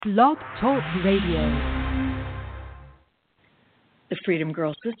Blog Talk Radio. The Freedom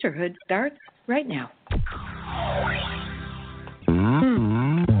Girl Sisterhood starts right now.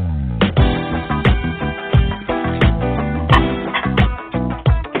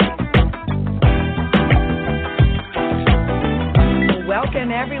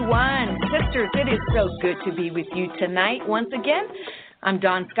 Welcome, everyone. Sisters, it is so good to be with you tonight once again. I'm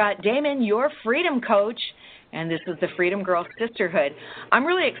Dawn Scott Damon, your Freedom Coach, and this is the Freedom Girl Sisterhood. I'm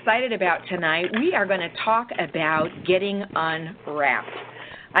really excited about tonight. We are going to talk about getting unwrapped.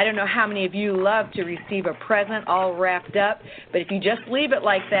 I don't know how many of you love to receive a present all wrapped up, but if you just leave it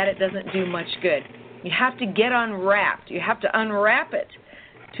like that, it doesn't do much good. You have to get unwrapped. You have to unwrap it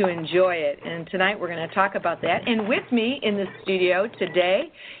to enjoy it. And tonight we're going to talk about that. And with me in the studio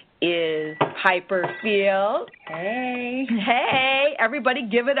today is Piper Field. Hey. Hey, everybody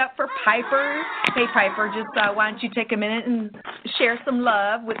give it up for Piper. Hey, Piper, just why don't you take a minute and share some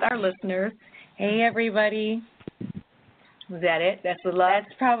love with our listeners. Hey, everybody. Was that it? That's the love?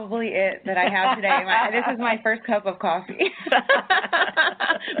 That's probably it that I have today. This is my first cup of coffee.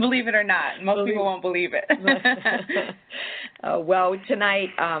 Believe it or not. Most people won't believe it. Well, tonight,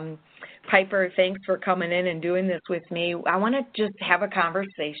 Piper, thanks for coming in and doing this with me. I want to just have a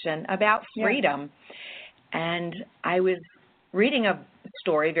conversation about freedom. Yeah. And I was reading a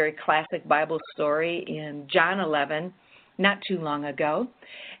story, very classic Bible story in John 11, not too long ago,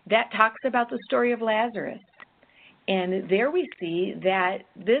 that talks about the story of Lazarus. And there we see that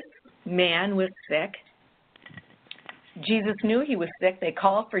this man was sick. Jesus knew he was sick. They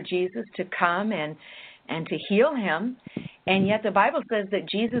called for Jesus to come and to heal him. And yet the Bible says that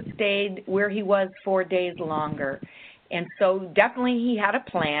Jesus stayed where he was 4 days longer. And so definitely he had a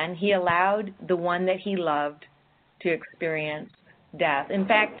plan. He allowed the one that he loved to experience death. In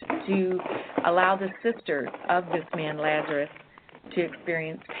fact, to allow the sister of this man, Lazarus, to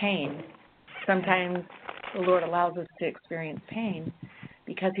experience pain. Sometimes the Lord allows us to experience pain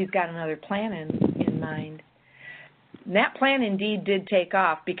because he's got another plan in mind. And that plan indeed did take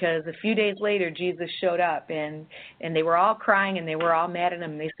off, because a few days later Jesus showed up, and they were all crying and they were all mad at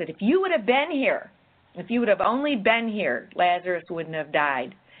him. They said, if you would have been here, if you would have only been here, Lazarus wouldn't have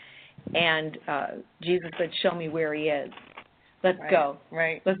died. And Jesus said, show me where he is. Let's go.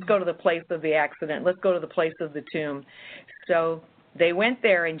 Right. Let's go to the place of the accident. Let's go to the place of the tomb. So they went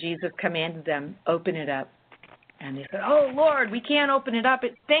there, and Jesus commanded them, open it up. And they said, oh, Lord, we can't open it up.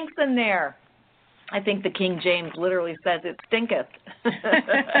 It stinks in there. I think the King James literally says it stinketh.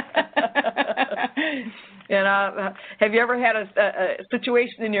 Have you ever had a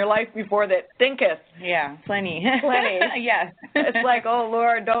situation in your life before that stinketh? Yeah, plenty. Plenty. Yes. It's like, oh,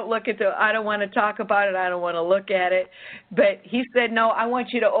 Lord, don't look at I don't want to talk about it. I don't want to look at it. But he said, no, I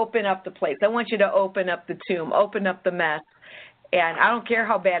want you to open up the place. I want you to open up the tomb, open up the mess. And I don't care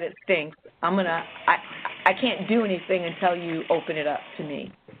how bad it stinks. I can't do anything until you open it up to me.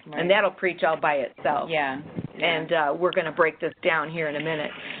 Right. And that'll preach all by itself. Yeah. And we're going to break this down here in a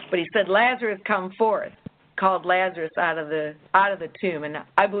minute. But he said, Lazarus, come forth. Called Lazarus out of the tomb. And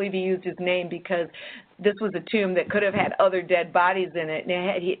I believe he used his name because this was a tomb that could have had other dead bodies in it.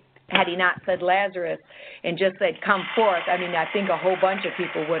 And had he not said Lazarus and just said, come forth, I mean, I think a whole bunch of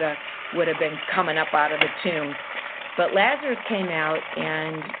people would have been coming up out of the tomb. But Lazarus came out,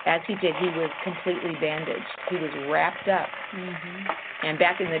 and as he did, he was completely bandaged. He was wrapped up. Mm-hmm. And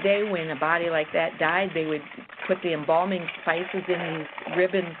back in the day when a body like that died, they would put the embalming spices in these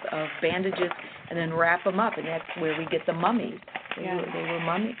ribbons of bandages and then wrap them up, and that's where we get the mummies. They were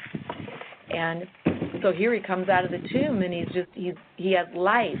mummies. And so here he comes out of the tomb, and he has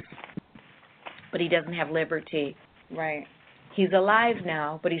life, but he doesn't have liberty. Right. He's alive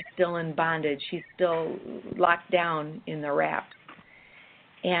now, but he's still in bondage. He's still locked down in the wrap.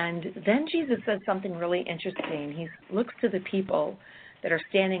 And then Jesus says something really interesting. He looks to the people that are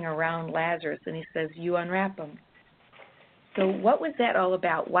standing around Lazarus, and he says, you unwrap him. So what was that all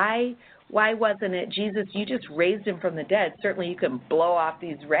about? Why wasn't it, Jesus, you just raised him from the dead? Certainly you can blow off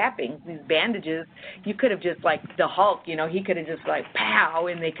these wrappings, these bandages. You could have just, like the Hulk, he could have just like, pow,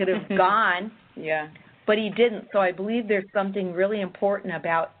 and they could have gone. Yeah. But he didn't. So I believe there's something really important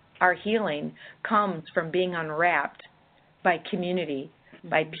about our healing comes from being unwrapped by community,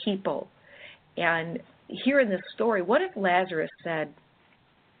 by people. And here in this story, what if Lazarus said,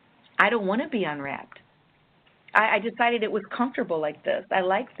 I don't want to be unwrapped. I decided it was comfortable like this. I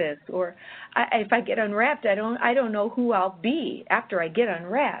like this. Or if I get unwrapped, I don't know who I'll be after I get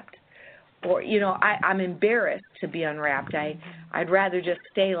unwrapped. Or, I'm embarrassed to be unwrapped. I'd rather just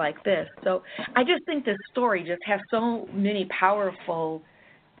stay like this. So I just think this story just has so many powerful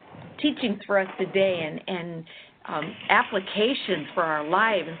teachings for us today, and applications for our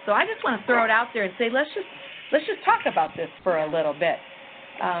life. And so I just want to throw it out there and say, let's just talk about this for a little bit.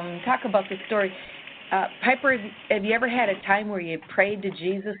 Talk about this story. Piper, have you ever had a time where you prayed to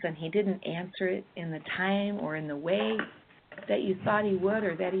Jesus and he didn't answer it in the time or in the way that you thought he would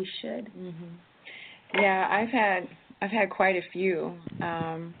or that he should? Mm-hmm. Yeah, I've had quite a few.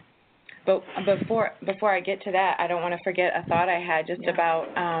 But before I get to that, I don't want to forget a thought I had just about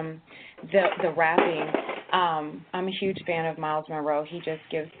the wrapping. I'm a huge fan of Miles Monroe. He just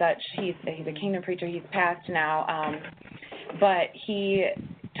gives he's a kingdom preacher. He's passed now, but he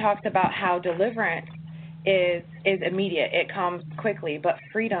talks about how deliverance is immediate. It comes quickly, but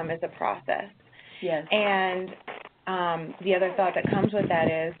freedom is a process. Yes. And the other thought that comes with that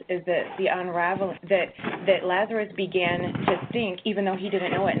is that the unraveling that Lazarus began to stink even though he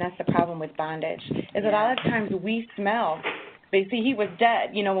didn't know it, and that's the problem with bondage. Is that a lot of times we smell. But see, he was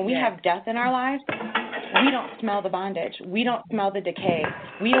dead. When we have death in our lives, we don't smell the bondage. We don't smell the decay.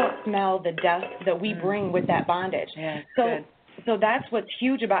 We don't smell the death that we bring with that bondage. Yeah, So that's what's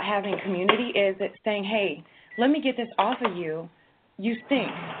huge about having community is it's saying, hey, let me get this off of you. You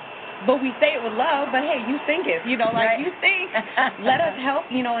stink. But we say it with love, but hey, you stink it. You stink. Let us help,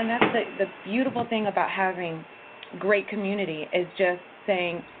 and that's the beautiful thing about having great community is just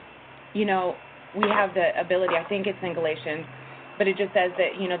saying, we have the ability, I think it's in Galatians, but it just says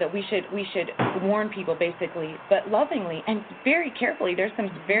that, that we should warn people basically, but lovingly and very carefully. There's some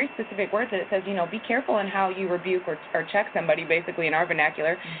very specific words that it says, be careful in how you rebuke or check somebody, basically in our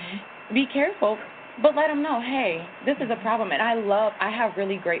vernacular. Mm-hmm. Be careful, but let them know, hey, this is a problem. And I have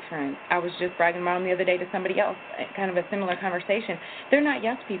really great friends. I was just bragging about them the other day to somebody else, kind of a similar conversation. They're not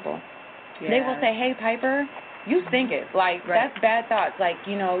yes people. Yeah. They will say, hey, Piper, you think it. That's bad thoughts.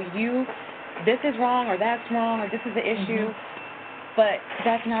 This is wrong or that's wrong or this is the issue. Mm-hmm. But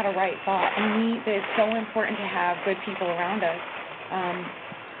that's not a right thought. And it's so important to have good people around us.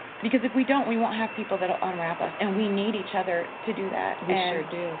 Because if we don't, we won't have people that will unwrap us. And we need each other to do that. We sure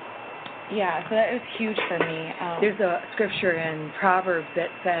do. Yeah, so that was huge for me. There's a scripture in Proverbs that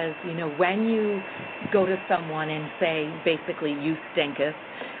says, when you go to someone and say, basically, you stinketh,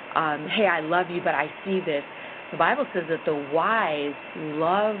 hey, I love you, but I see this. The Bible says that the wise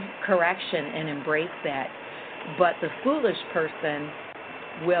love correction and embrace that. But the foolish person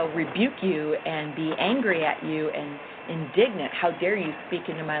will rebuke you and be angry at you and indignant. How dare you speak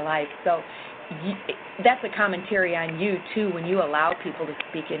into my life? So that's a commentary on you, too, when you allow people to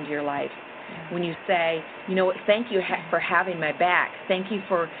speak into your life. Yeah. When you say, thank you for having my back. Thank you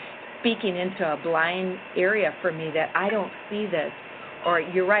for speaking into a blind area for me that I don't see this. Or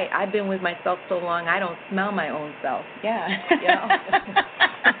you're right, I've been with myself so long, I don't smell my own self. Yeah.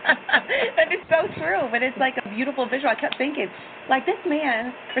 That is so true, but it's like a beautiful visual. I kept thinking, this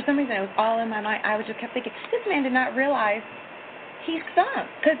man, for some reason it was all in my mind, I just kept thinking, this man did not realize he stunk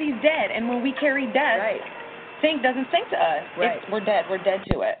because he's dead. And when we carry death, doesn't stink to us. Right. We're dead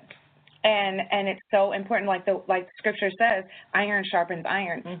to it. And it's so important, like Scripture says, iron sharpens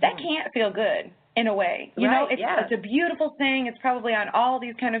iron. Mm-hmm. That can't feel good. In a way, it's a beautiful thing. It's probably on all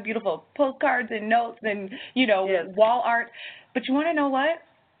these kind of beautiful postcards and notes and, wall art. But you want to know what?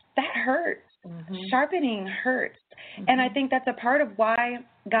 That hurts. Mm-hmm. Sharpening hurts. Mm-hmm. And I think that's a part of why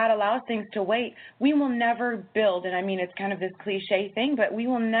God allows things to wait. We will never build, and I mean, it's kind of this cliche thing, but we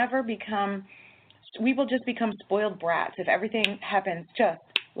will just become spoiled brats if everything happens just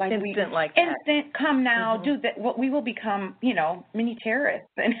like instant, instant, come now, mm-hmm. do that. What we will become, mini terrorists,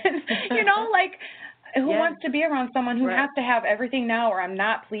 and who wants to be around someone who has to have everything now, or I'm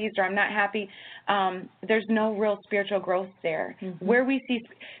not pleased, or I'm not happy. There's no real spiritual growth there. Mm-hmm. Where we see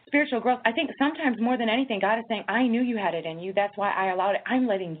spiritual growth, I think sometimes more than anything, God is saying, I knew you had it in you. That's why I allowed it. I'm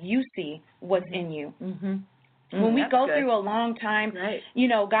letting you see what's mm-hmm. in you. Mm-hmm. When we go through a long time,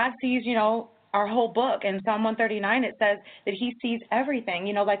 God sees, our whole book. In Psalm 139, it says that he sees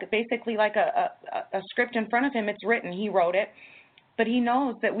everything, basically like a script in front of him. It's written. He wrote it. But he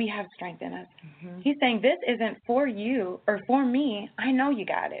knows that we have strength in us. Mm-hmm. He's saying, this isn't for you or for me. I know you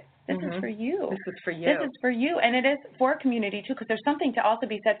got it. This mm-hmm. is for you. This is for you. This is for you. And it is for community, too, because there's something to also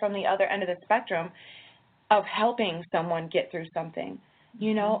be said from the other end of the spectrum of helping someone get through something,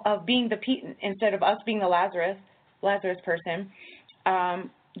 mm-hmm. Of being instead of us being the Lazarus person,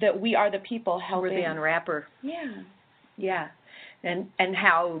 that we are the people helping. We're the unwrapper. Yeah. Yeah. And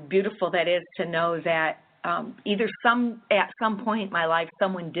how beautiful that is to know that either at some point in my life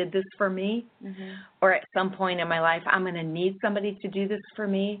someone did this for me, mm-hmm. or at some point in my life I'm going to need somebody to do this for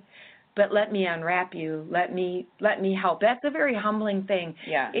me. But let me unwrap you. Let me help. That's a very humbling thing.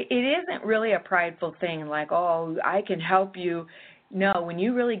 Yeah. It isn't really a prideful thing like, oh, I can help you. No, when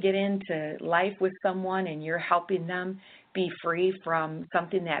you really get into life with someone and you're helping them be free from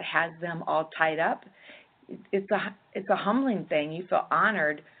something that has them all tied up, it's a humbling thing. You feel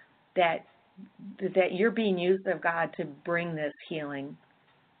honored that you're being used of God to bring this healing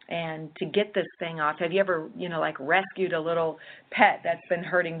and to get this thing off. Have you ever, like rescued a little pet that's been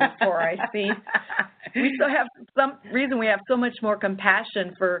hurting before? I see. We still have some reason we have so much more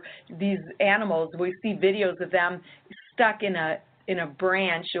compassion for these animals. We see videos of them stuck in a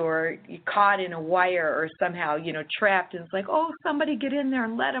branch or caught in a wire or somehow, trapped. And it's like, oh, somebody get in there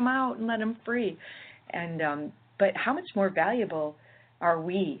and let them out and let them free. And but how much more valuable are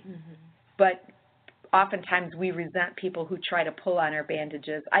we? Mm-hmm. But oftentimes we resent people who try to pull on our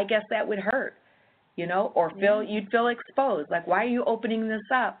bandages. I guess that would hurt, or you'd feel exposed. Like, why are you opening this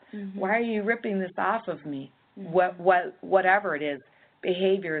up? Mm-hmm. Why are you ripping this off of me? Mm-hmm. Whatever it is,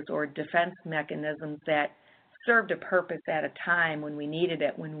 behaviors or defense mechanisms that served a purpose at a time when we needed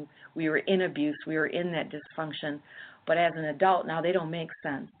it, when we were in abuse, we were in that dysfunction. But as an adult now, they don't make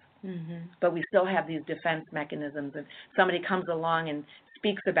sense. Mm-hmm. But we still have these defense mechanisms, and somebody comes along and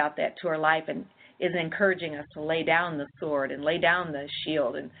speaks about that to our life and is encouraging us to lay down the sword and lay down the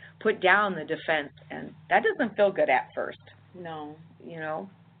shield and put down the defense, and that doesn't feel good at first. No.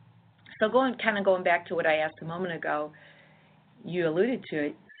 So going back to what I asked a moment ago, you alluded to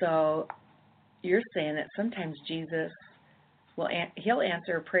it. So you're saying that sometimes Jesus he'll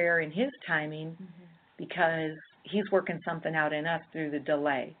answer a prayer in his timing, mm-hmm. because he's working something out in us through the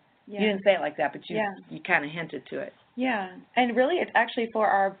delay. Yeah. You didn't say it like that, but you kind of hinted to it. Yeah, and really it's actually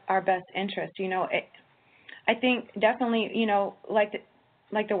for our best interest. I think definitely,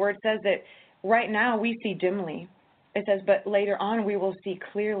 like the word says, that right now we see dimly. It says, but later on we will see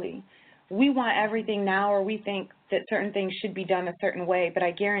clearly. We want everything now, or we think that certain things should be done a certain way, but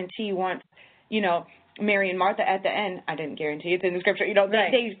I guarantee once, Mary and Martha at the end, I didn't guarantee, it's in the scripture,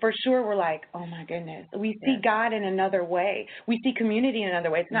 right. They for sure were like, oh my goodness, we see God in another way. We see community in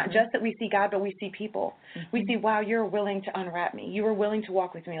another way. It's not mm-hmm. just that we see God, but we see people. Mm-hmm. We see, wow, you're willing to unwrap me. You were willing to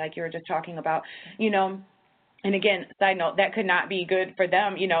walk with me, like you were just talking about, And again, side note, that could not be good for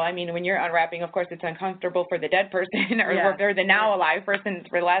them. When you're unwrapping, of course, it's uncomfortable for the dead person or the now alive person,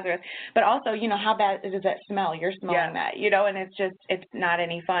 for Lazarus. But also, how bad does that smell? You're smelling that, and it's not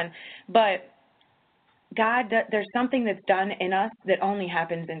any fun. But God, there's something that's done in us that only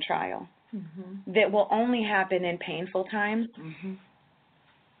happens in trial, mm-hmm. that will only happen in painful times. Mm-hmm.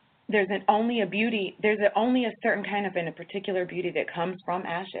 There's only a certain kind of, and a particular beauty that comes from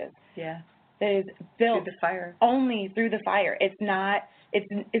ashes. Yeah. That is built through the fire. Only through the fire.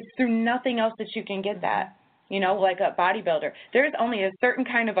 It's through nothing else that you can get that. Like a bodybuilder. There's only a certain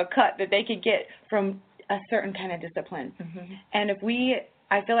kind of a cut that they could get from a certain kind of discipline. Mm-hmm. And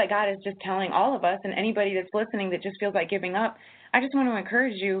I feel like God is just telling all of us, and anybody that's listening that just feels like giving up, I just want to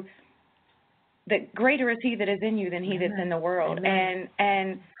encourage you that greater is he that is in you than he that's in the world. Amen.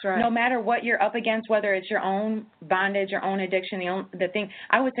 And right. No matter what you're up against, whether it's your own bondage, your own addiction, the thing,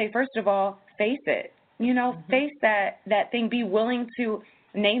 I would say, first of all, face it. Mm-hmm. Face that thing. Be willing to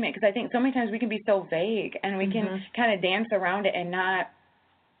name it, because I think so many times we can be so vague and we mm-hmm. can kind of dance around it and not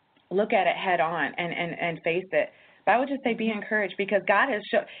look at it head on and face it. But I would just say be encouraged, because God has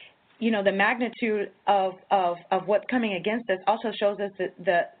shown, the magnitude of what's coming against us also shows us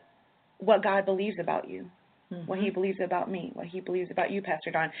what God believes about you, mm-hmm. what he believes about me, what he believes about you, Pastor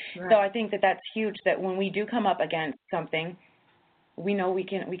Dawn. Right. So I think that's huge, that when we do come up against something, we know we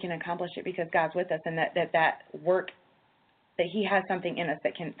can accomplish it because God's with us, and that work, that he has something in us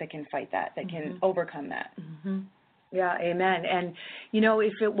that can fight that mm-hmm. can overcome that. Mm-hmm. Yeah, amen. And,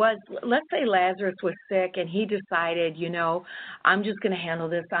 if it was, let's say Lazarus was sick and he decided, I'm just going to handle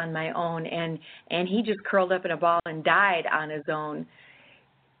this on my own, and he just curled up in a ball and died on his own.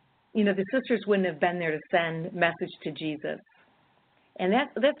 The sisters wouldn't have been there to send message to Jesus. And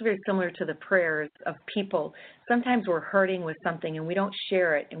that's very similar to the prayers of people. Sometimes we're hurting with something and we don't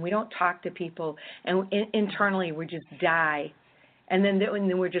share it and we don't talk to people, and internally we just die. And then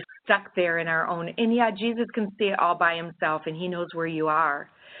we're just stuck there in our own. And Jesus can see it all by himself, and he knows where you are.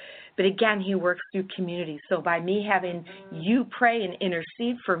 But again, he works through community. So by me having you pray and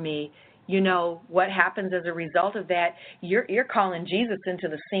intercede for me, what happens as a result of that, you're calling Jesus into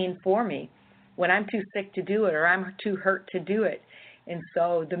the scene for me when I'm too sick to do it or I'm too hurt to do it. And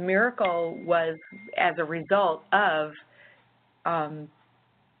so the miracle was as a result of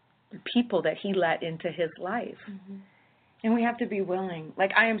people that he let into his life. Mm-hmm. And we have to be willing.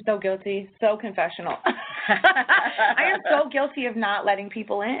 Like, I am so guilty, so confessional. I am so guilty of not letting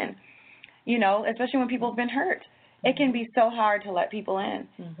people in, especially when people have been hurt. It can be so hard to let people in.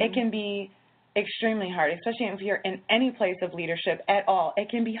 Mm-hmm. It can be extremely hard, especially if you're in any place of leadership at all. It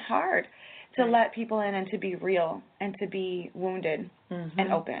can be hard to let people in and to be real and to be wounded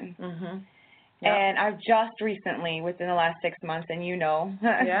and open. Yep. And I've just recently, within the last 6 months, and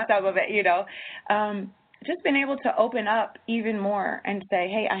some of it, just been able to open up even more and say,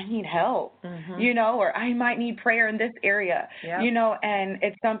 hey, I need help, or I might need prayer in this area, and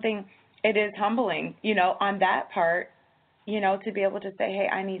it's something, it is humbling, on that part, to be able to say, hey,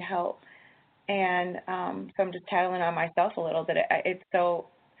 I need help. And so I'm just tattling on myself a little bit. It's so,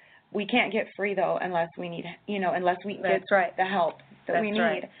 we can't get free, though, unless we need, unless we get the help that we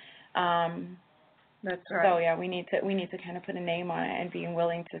need. That's right. So, yeah, we need to kind of put a name on it and being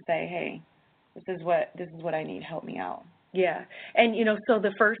willing to say, hey, this is what I need. Help me out. Yeah. And, so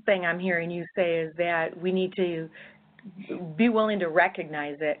the first thing I'm hearing you say is that we need to be willing to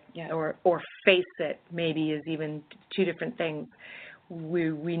recognize it or face it, maybe, is even two different things.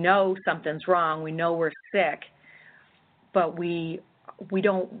 We know something's wrong. We know we're sick, but we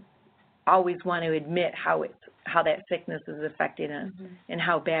don't always want to admit how that sickness is affecting us and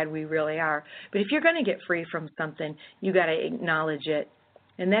how bad we really are. But if you're going to get free from something, you got to acknowledge it.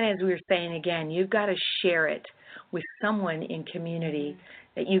 And then, as we were saying again, you've got to share it with someone in community.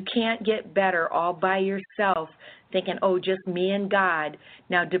 That you can't get better all by yourself thinking, oh, just me and God.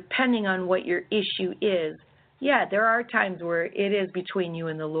 Now, depending on what your issue is, there are times where it is between you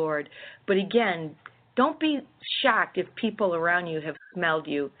and the Lord. But again, don't be shocked if people around you have smelled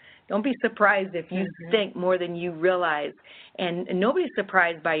you. Don't be surprised if you stink more than you realize. And nobody's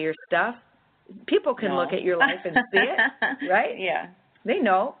surprised by your stuff. People can look at your life and see it, right? Yeah. They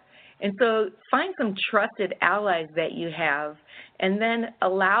know. And so find some trusted allies that you have and then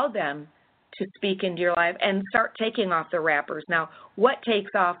allow them to speak into your life and start taking off the wrappers. Now, what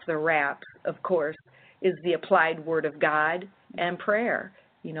takes off the wraps, of course, is the applied word of God and prayer.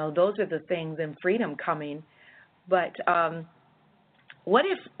 Those are the things in freedom coming. But what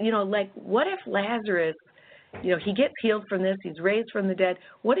if Lazarus, he gets healed from this, he's raised from the dead.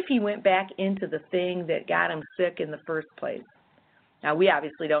 What if he went back into the thing that got him sick in the first place? Now, we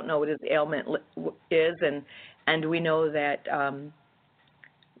obviously don't know what his ailment is, and we know that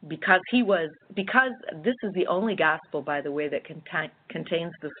because this is the only gospel, by the way, that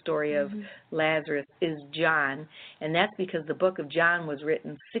contains the story of Lazarus is John, and that's because the book of John was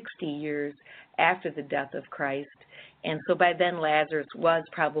written 60 years after the death of Christ, and so by then Lazarus was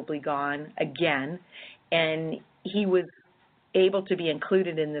probably gone again, and he was able to be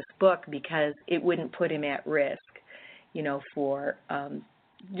included in this book because it wouldn't put him at risk.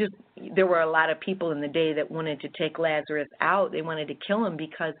 There were a lot of people in the day that wanted to take Lazarus out. They wanted to kill him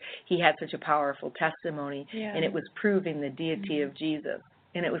because he had such a powerful testimony, and it was proving the deity of Jesus,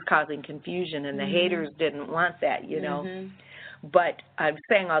 and it was causing confusion, and the haters didn't want that, But I'm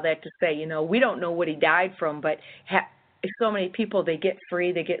saying all that to say, we don't know what he died from, but so many people, they get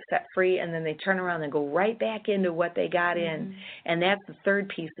free, they get set free, and then they turn around and go right back into what they got in. And that's the third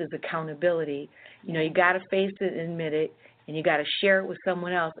piece, is accountability. You got to face it and admit it, and you got to share it with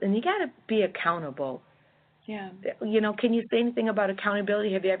someone else, and you got to be accountable. Yeah. Can you say anything about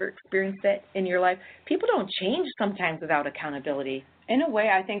accountability? Have you ever experienced that in your life? People don't change sometimes without accountability. In a way,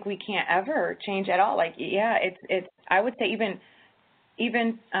 I think we can't ever change at all. It's I would say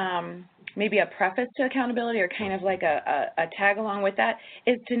even maybe a preface to accountability, or kind of like a tag along with that,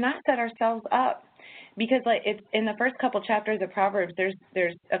 is to not set ourselves up. Because it's in the first couple chapters of Proverbs,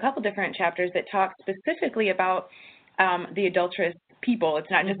 there's a couple different chapters that talk specifically about the adulterous people.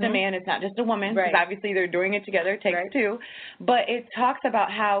 It's not just a man, it's not just a woman, because obviously they're doing it together, it takes two. But it talks about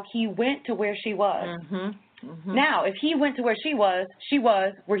how he went to where she was. Now, if he went to where she was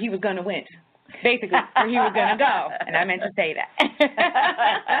where he was going to went. Basically, where he was going to go. And I meant to say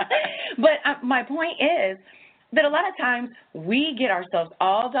that. But my point is that a lot of times we get ourselves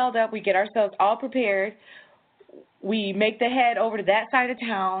all dolled up, we get ourselves all prepared, we make the head over to that side of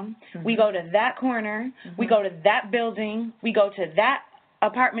town, we go to that corner, we go to that building, we go to that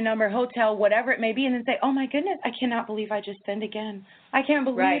apartment number, hotel, whatever it may be, and then say, oh my goodness, I cannot believe I just sinned again. I can't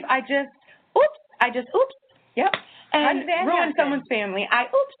believe I just, oops. Yep. And ruin someone's family.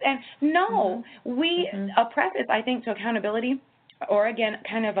 And no, we, a preface, I think, to accountability, or again,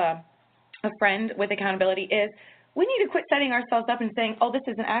 kind of a friend with accountability, is we need to quit setting ourselves up and saying, oh, this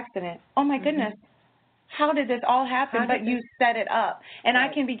is an accident. Oh my goodness. How did this all happen? But you set it up. And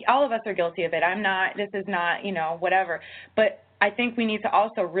all of us are guilty of it. This is not, whatever. But I think we need to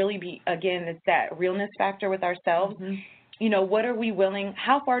also really be, again, it's that realness factor with ourselves. What are we willing,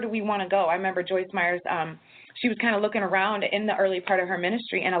 how far do we want to go? I remember Joyce Meyer's, she was kind of looking around in the early part of her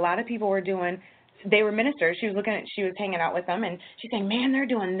ministry, and a lot of people were doing they were ministers. She was hanging out with them, and she's saying, man, they're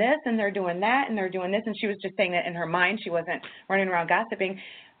doing this, and they're doing that, and they're doing this. And she was just saying that in her mind. She wasn't running around gossiping.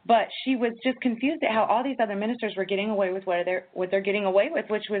 But she was just confused at how all these other ministers were getting away with what they're getting away with,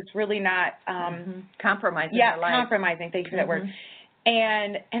 which was really not compromising. Yeah, their life. compromising. Thank you for that word.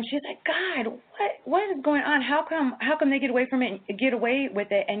 And she's like, God, what is going on? How come they get away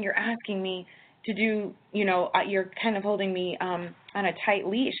with it, and you're asking me to do, you're kind of holding me on a tight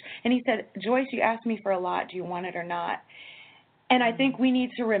leash. And he said, Joyce, you asked me for a lot. Do you want it or not? And I think we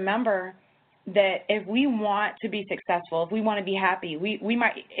need to remember that if we want to be successful, if we want to be happy, we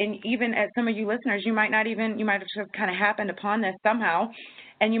might, and even as some of you listeners, you might have just kind of happened upon this somehow,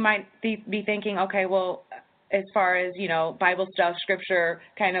 and you might be thinking, okay, well, as far as, Bible stuff, scripture,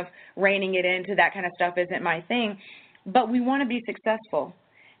 kind of reining it into that kind of stuff isn't my thing. But we want to be successful.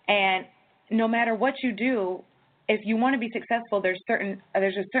 And no matter what you do, if you want to be successful, there's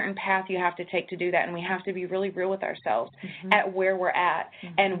a certain path you have to take to do that, and we have to be really real with ourselves at where we're at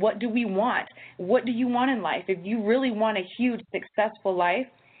and what do we want. What do you want in life? If you really want a huge, successful life,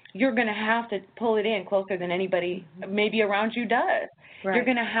 you're going to have to pull it in closer than anybody maybe around you does. Right. You're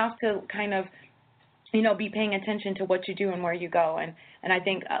going to have to kind of, be paying attention to what you do and where you go. And I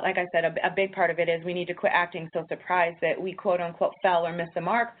think, like I said, a big part of it is we need to quit acting so surprised that we, quote, unquote, fell or missed the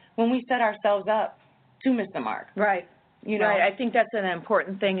mark when we set ourselves up to miss the mark. Right. Right. I think that's an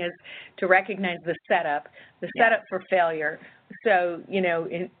important thing, is to recognize the setup for failure. So,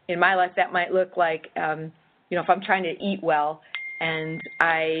 in my life, that might look like, if I'm trying to eat well, and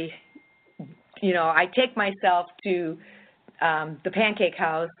I take myself to the pancake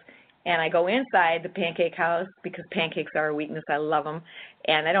house, and I go inside the pancake house because pancakes are a weakness. I love them.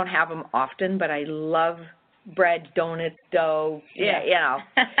 And I don't have them often, but I love bread, donuts, dough,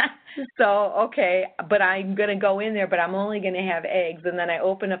 So, okay, but I'm going to go in there, but I'm only going to have eggs. And then I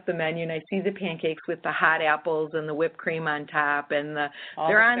open up the menu, and I see the pancakes with the hot apples and the whipped cream on top, and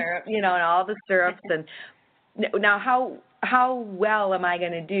syrup. And all the syrups. And now how well am I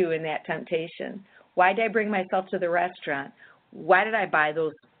going to do in that temptation? Why did I bring myself to the restaurant? Why did I buy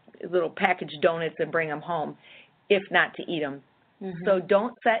those little packaged donuts and bring them home, if not to eat them? So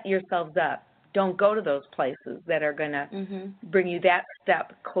don't set yourselves up. Don't go to those places that are going to bring you that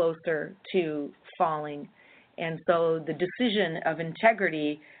step closer to falling. And so the decision of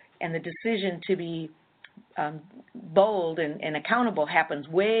integrity and the decision to be bold and accountable happens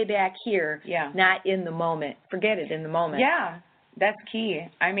way back here, not in the moment. Forget it, in the moment. Yeah, that's key.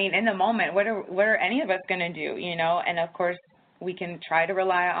 I mean, in the moment, what are any of us going to do, And, of course, we can try to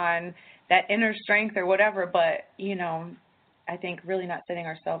rely on that inner strength or whatever, but, I think really not setting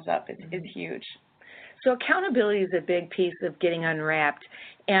ourselves up is huge. So accountability is a big piece of getting unwrapped.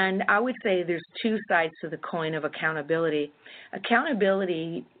 And I would say there's two sides to the coin of accountability.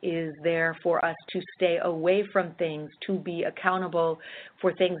 Accountability is there for us to stay away from things, to be accountable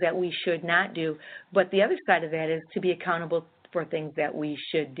for things that we should not do. But the other side of that is to be accountable for things that we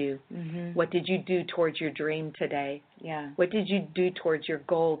should do. What did you do towards your dream today? Yeah. What did you do towards your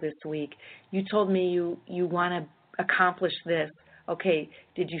goal this week? You told me you want to accomplish this. Okay,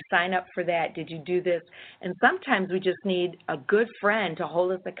 did you sign up for that? Did you do this? And sometimes we just need a good friend to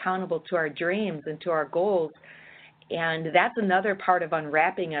hold us accountable to our dreams and to our goals. And that's another part of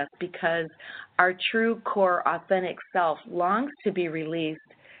unwrapping us, because our true core authentic self longs to be released,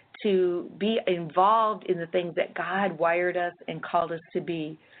 to be involved in the things that God wired us and called us to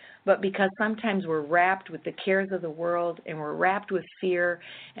be. But because sometimes we're wrapped with the cares of the world, and we're wrapped with fear,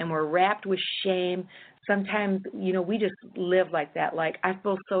 and we're wrapped with shame, sometimes, we just live like that. Like, I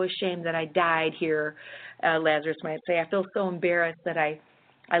feel so ashamed that I died here, Lazarus might say. I feel so embarrassed that I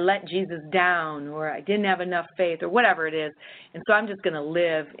let Jesus down, or I didn't have enough faith, or whatever it is. And so I'm just going to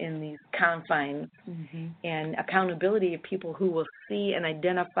live in these confines. And accountability of people who will see and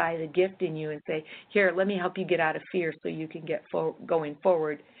identify the gift in you and say, here, let me help you get out of fear so you can get going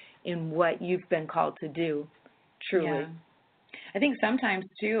forward in what you've been called to do, truly. Yeah. I think sometimes,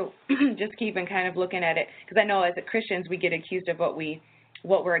 too, just keeping kind of looking at it, because I know as Christians we get accused of what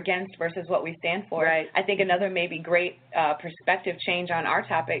we're against versus what we stand for. Right. I think another maybe great perspective change on our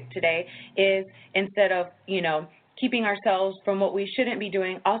topic today is, instead of, keeping ourselves from what we shouldn't be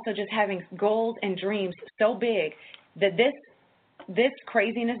doing, also just having goals and dreams so big that this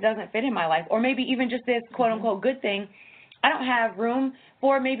craziness doesn't fit in my life, or maybe even just this quote-unquote good thing. I don't have room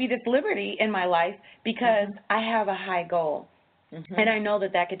for maybe this liberty in my life because I have a high goal. And I know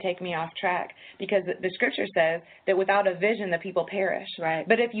that could take me off track, because the scripture says that without a vision, the people perish. Right.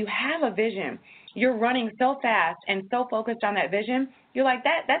 But if you have a vision, you're running so fast and so focused on that vision, you're like,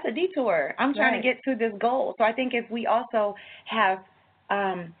 that's a detour. I'm trying to get to this goal. So I think if we also have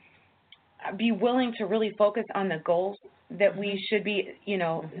be willing to really focus on the goals that we should be,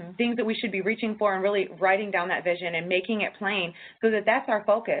 things that we should be reaching for, and really writing down that vision and making it plain so that that's our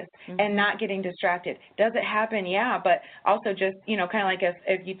focus and not getting distracted. Does it happen? Yeah, but also just, kind of like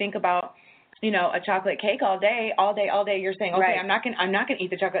if you think about, a chocolate cake all day, you're saying, okay, I'm not gonna eat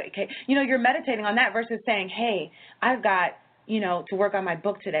the chocolate cake. You're meditating on that versus saying, hey, I've got, to work on my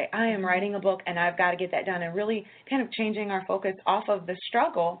book today. I am writing a book and I've got to get that done, and really kind of changing our focus off of the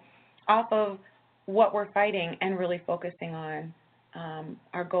struggle, off of what we're fighting, and really focusing on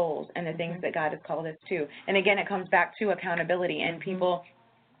our goals and the things that God has called us to. And again, it comes back to accountability and people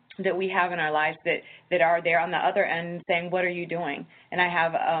that we have in our lives that are there on the other end saying, what are you doing? And I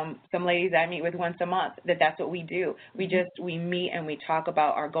have some ladies that I meet with once a month that's what we do. We meet and we talk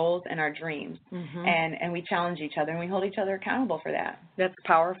about our goals and our dreams, and we challenge each other, and we hold each other accountable for that. That's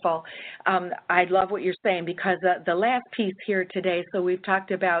powerful. I love what you're saying, because the last piece here today, so we've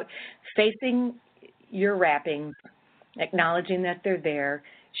talked about facing your wrappings, acknowledging that they're there,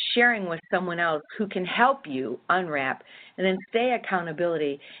 sharing with someone else who can help you unwrap, and then stay accountable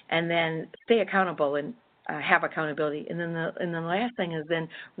and have accountability. And then the last thing is then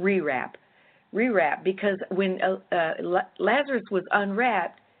rewrap, because when Lazarus was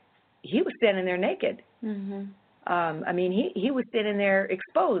unwrapped, he was standing there naked. He was standing there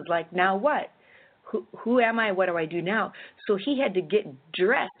exposed, like, now what? Who am I? What do I do now? So he had to get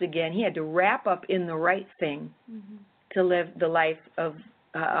dressed again. He had to wrap up in the right thing to live the life of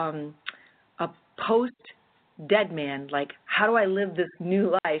a post-dead man. Like, how do I live this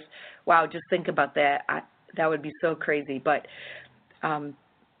new life? Wow, just think about that. That would be so crazy. But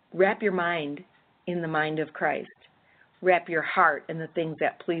wrap your mind in the mind of Christ. Wrap your heart in the things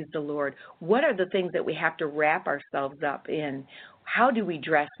that please the Lord. What are the things that we have to wrap ourselves up in? How do we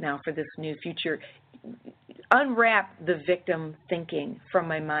dress now for this new future? Unwrap the victim thinking from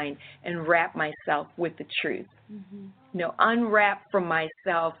my mind and wrap myself with the truth. Unwrap from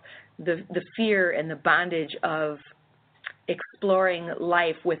myself the fear and the bondage of exploring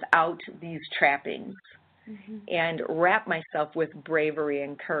life without these trappings, and wrap myself with bravery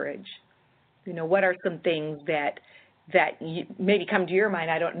and courage. What are some things that maybe come to your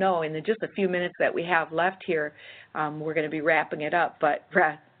mind? I don't know. In just a few minutes that we have left here, we're going to be wrapping it up, but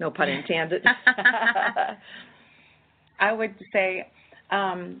no pun intended. I would say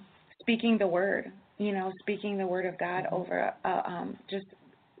speaking the word, speaking the word of God over just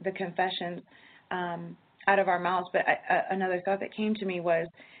the confessions out of our mouths. But another thought that came to me was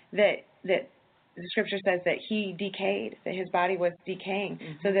that the scripture says that he decayed, that his body was decaying,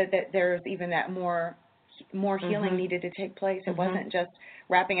 so that there's even that more healing needed to take place. It wasn't just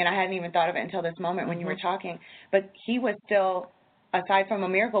wrapping, and I hadn't even thought of it until this moment when you were talking, but he was still, aside from a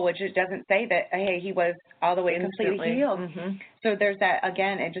miracle, which it doesn't say that, hey, he was all the way completely healed. So there's that,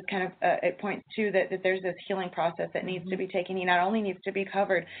 again, it just kind of, it points to that there's this healing process that needs to be taken. He not only needs to be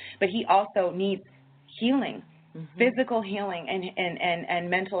covered, but he also needs healing. Physical healing and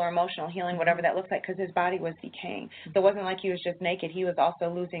mental or emotional healing, whatever that looks like, because his body was decaying. So it wasn't like he was just naked. He was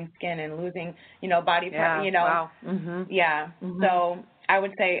also losing skin and losing, body part, Wow. So I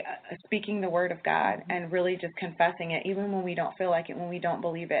would say speaking the word of God and really just confessing it, even when we don't feel like it, when we don't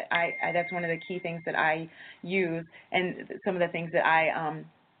believe it. That's one of the key things that I use, and some of the things that I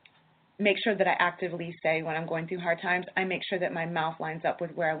make sure that I actively say when I'm going through hard times. I make sure that my mouth lines up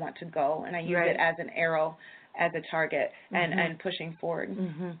with where I want to go, and I use it as an arrow, as a target, and pushing forward.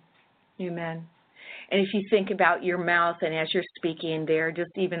 Amen. And if you think about your mouth, and as you're speaking there,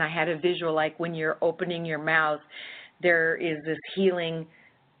 just even I had a visual, like when you're opening your mouth, there is this healing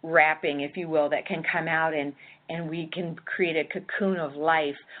wrapping, if you will, that can come out, and we can create a cocoon of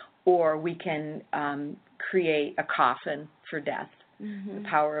life, or we can create a coffin for death. The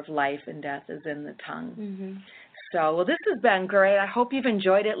power of life and death is in the tongue. So, well, this has been great. I hope you've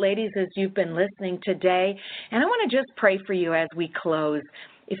enjoyed it, ladies, as you've been listening today. And I want to just pray for you as we close.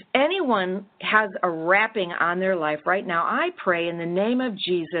 If anyone has a wrapping on their life right now, I pray in the name of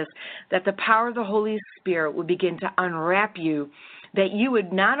Jesus that the power of the Holy Spirit would begin to unwrap you, that you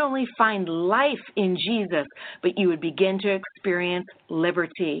would not only find life in Jesus, but you would begin to experience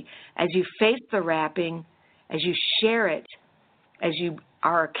liberty as you face the wrapping, as you share it, as you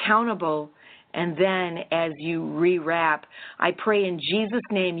are accountable, and then as you rewrap. I pray in Jesus'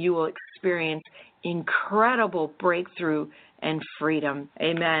 name you will experience incredible breakthrough and freedom.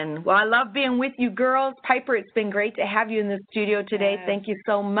 Amen. Well, I love being with you girls. Piper, it's been great to have you in the studio today. Yes. Thank you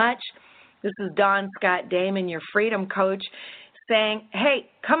so much. This is Dawn Scott Damon, your freedom coach, saying, hey,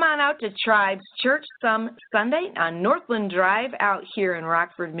 come on out to Tribes Church some Sunday on Northland Drive out here in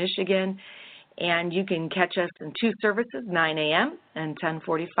Rockford, Michigan. And you can catch us in 2 services, 9 a.m. and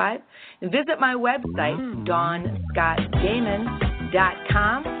 10:45. And visit my website,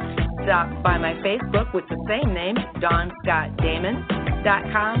 DawnScottDamon.com. Stop by my Facebook with the same name,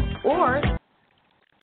 DawnScottDamon.com, or